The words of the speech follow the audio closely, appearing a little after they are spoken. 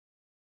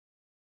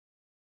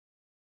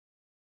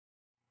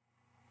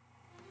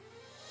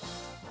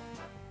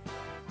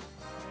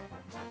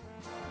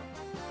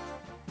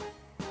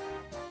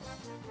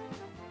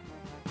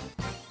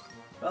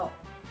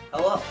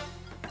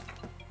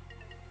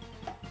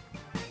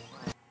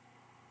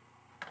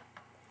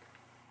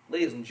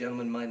Ladies and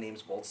gentlemen, my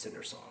name's Walt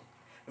Sindersong,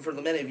 and for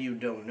the many of you who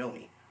don't know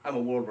me, I'm a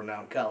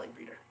world-renowned collie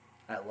breeder.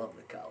 I love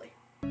the collie.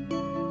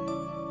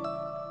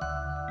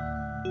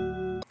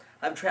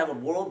 I've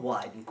traveled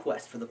worldwide in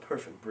quest for the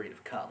perfect breed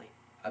of collie.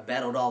 I've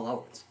battled all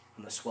elements,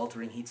 from the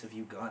sweltering heats of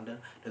Uganda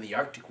to the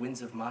Arctic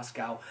winds of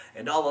Moscow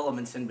and all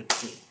elements in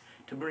between,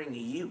 to bring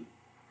you,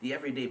 the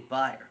everyday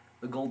buyer,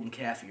 the golden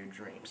calf of your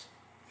dreams.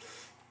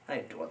 I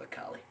adore the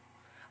collie.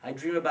 I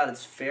dream about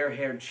its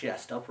fair-haired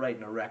chest, upright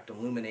and erect,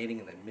 illuminating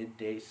in the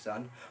midday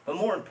sun. But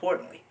more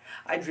importantly,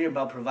 I dream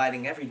about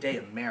providing everyday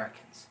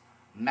Americans,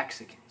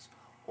 Mexicans,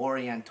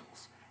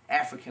 Orientals,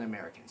 African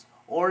Americans,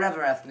 or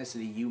whatever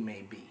ethnicity you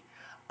may be,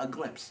 a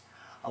glimpse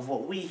of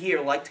what we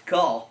here like to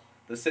call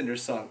the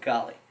Sindersong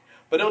Collie.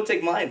 But don't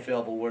take my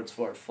infallible words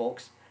for it,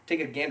 folks.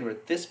 Take a gander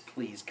at this,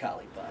 please,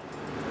 collie bud.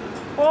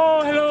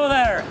 Oh, hello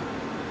there.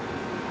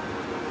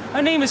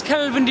 My name is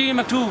Kelvin D.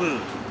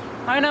 McDougall.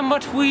 I am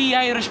what we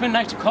Irishmen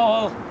like to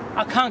call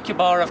a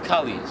concubar of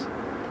collies.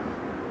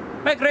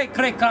 My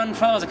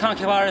great-great-grandfather was a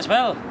concubar as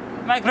well.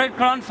 My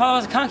great-grandfather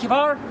was a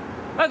concubar.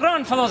 My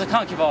grandfather was a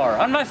concubar.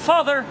 And my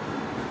father,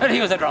 well, he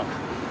was a drunk.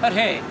 But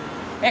hey,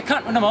 you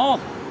can't win them all.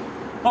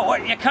 But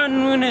what you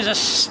can win is a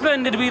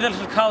splendid wee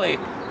little collie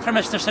for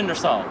Mr.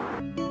 Sindersong.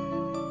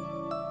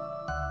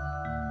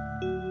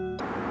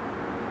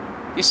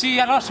 You see,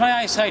 I lost my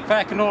eyesight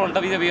back in old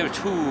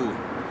WW2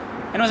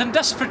 and was in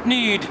desperate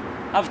need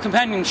of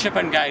companionship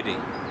and guiding.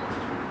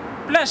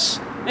 Bless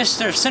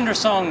Mr.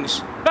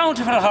 Sindersong's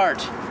bountiful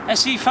heart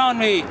as he found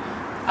me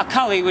a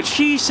collie which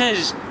he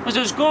says was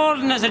as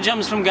golden as the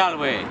gems from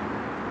Galway.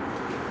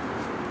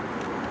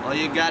 All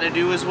you gotta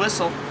do is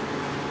whistle.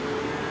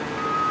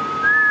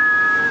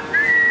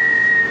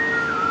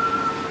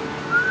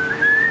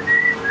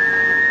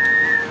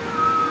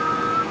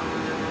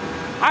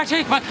 I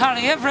take my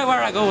collie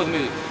everywhere I go with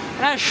me,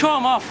 and I show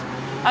him off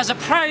as a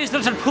prized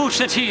little pooch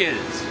that he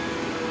is.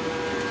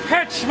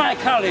 Pet my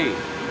collie.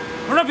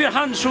 Rub your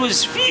hands through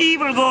his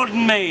feeble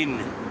golden mane.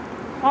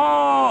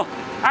 Oh,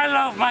 I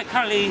love my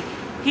collie.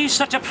 He's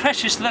such a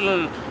precious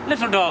little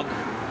dog.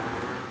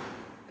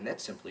 And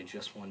that's simply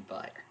just one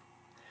buyer.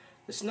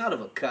 The snout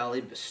of a collie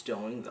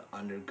bestowing the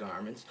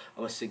undergarments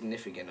of a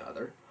significant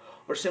other,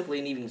 or simply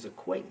an evening's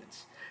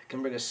acquaintance,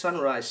 can bring a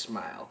sunrise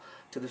smile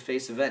to the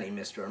face of any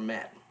Mr. or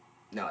Madam.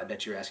 Now, I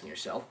bet you're asking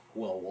yourself,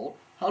 well, Walt,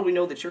 how do we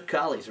know that your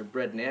collies are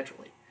bred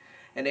naturally?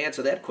 And to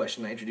answer that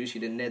question, I introduce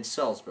you to Ned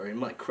Salisbury,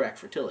 my crack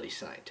fertility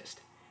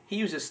scientist. He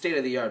uses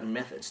state-of-the-art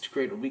methods to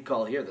create what we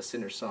call here the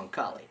Sindersong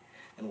Collie,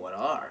 and what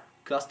our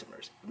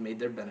customers have made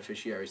their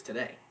beneficiaries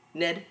today.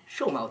 Ned,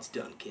 show them how it's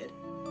done, kid.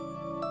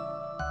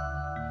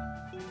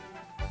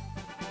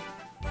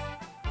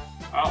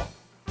 Oh,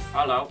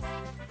 hello.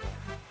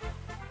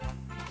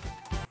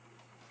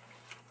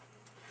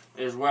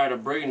 This is where the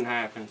breeding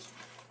happens.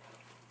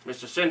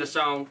 Mr.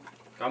 Sindersong,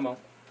 come on.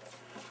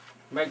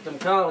 Make them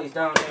collies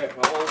down there.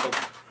 Hold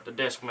the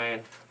desk,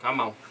 man. Come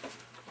on.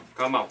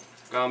 Come on.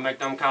 Go and make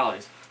them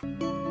collies.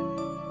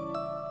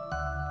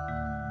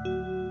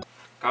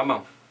 Come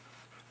on.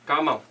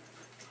 Come on.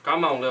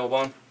 Come on, little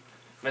one.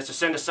 Mr.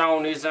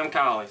 Sindersong needs them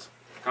collies.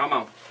 Come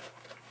on.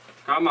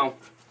 Come on.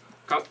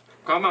 Come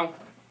on.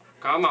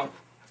 Come on.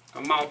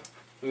 Come on.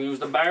 You use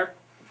the bear?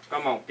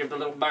 Come on. Give the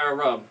little bear a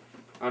rub.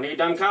 I need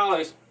them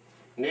collies.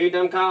 Need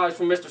them collies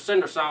from Mr.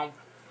 Sindersong.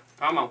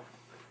 Come on.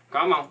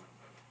 Come on.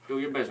 Do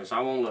your business.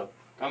 I won't look.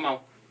 Come on.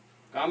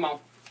 Come on.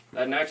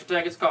 Let nature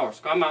take its course.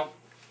 Come on.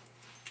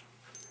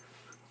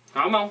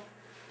 Come on.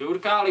 Do the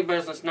collie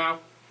business now.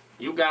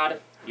 You got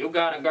it. You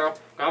got it, girl.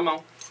 Come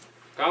on.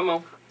 Come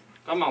on.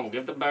 Come on.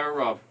 Give the bear a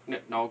rub.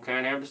 No,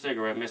 can't have the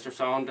cigarette. Mr.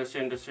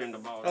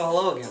 Sindersong. Oh,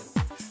 hello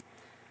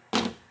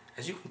again.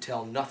 As you can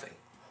tell, nothing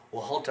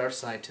will halt our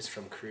scientists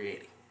from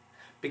creating.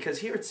 Because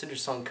here at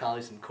Sindersong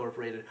Collies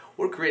Incorporated,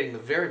 we're creating the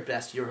very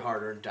best your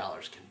hard-earned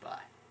dollars can buy.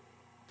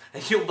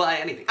 And you'll buy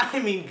anything, I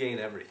mean gain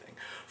everything,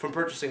 from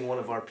purchasing one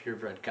of our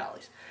purebred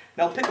collies.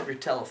 Now pick up your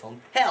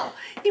telephone, hell,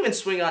 even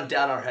swing on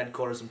down our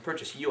headquarters and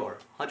purchase your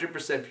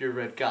 100%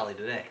 purebred collie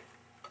today.